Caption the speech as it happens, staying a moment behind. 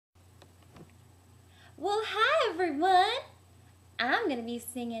Well, hi everyone. I'm going to be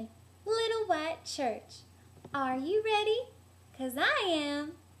singing Little White Church. Are you ready? 'Cause I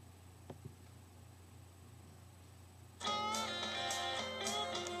am.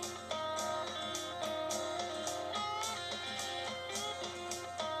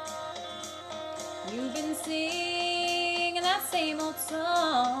 You've been singing that same old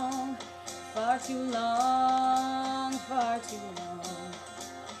song far too long, far too long.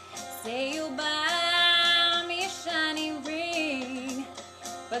 Say you'll buy me a shiny ring,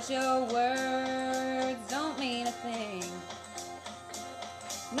 but your words don't mean a thing.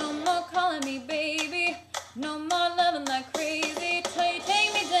 No more calling me baby, no more loving like crazy, till you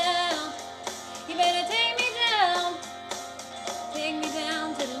take me down. You better take me down. Take me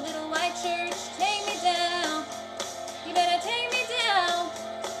down to the little white church. Take me down. You better take me down.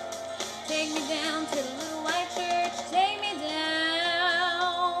 Take me down to the little white church. Take me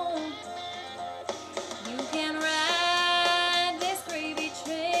down. You can't ride this gravy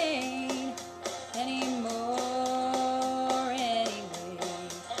train anymore anyway.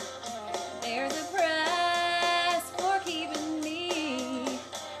 There's a price for keeping me.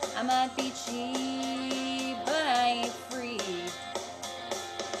 I might be cheap, but I ain't free.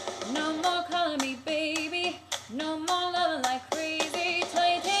 No more calling me baby, no more loving like crazy, till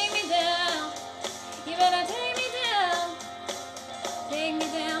you take me down. You better take me down. Take me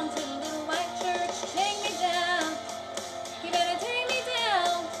down to the little white church. Take me down. You better take me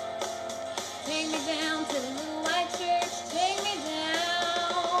down. Take me down to the little white church. Take me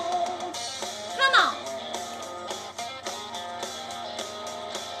down. Come on.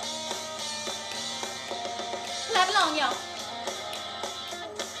 Clap along, y'all.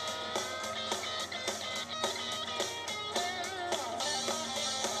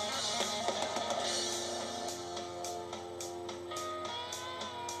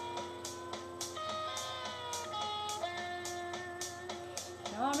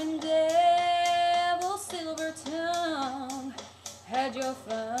 Charming devil, silver tongue, had your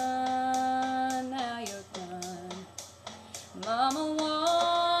fun, now you're done. Mama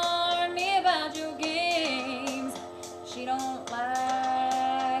warned me about your games, she don't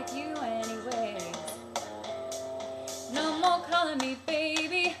like you anyways. No more calling me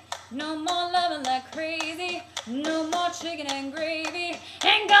baby, no more loving like crazy, no more chicken and gravy,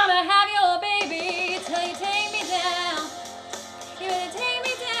 ain't gonna have your baby till you take me down. You better take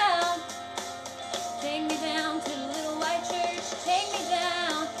me down. Take me down to the little white church. Take me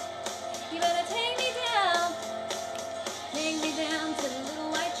down. You better take me down. Take me down to the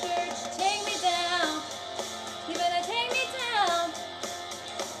little white church. Take me down. You better take me down.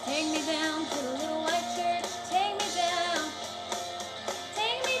 Take me down to the little white church. Take me down.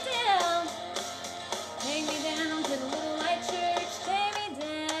 Take me down. Take me down to the little white church. Take me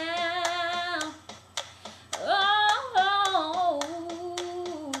down. Oh,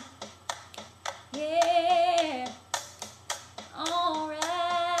 yeah. All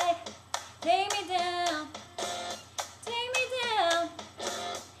right. Take me down. Take me down.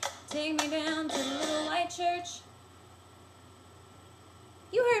 Take me down to the little white church.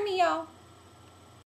 You heard me, y'all.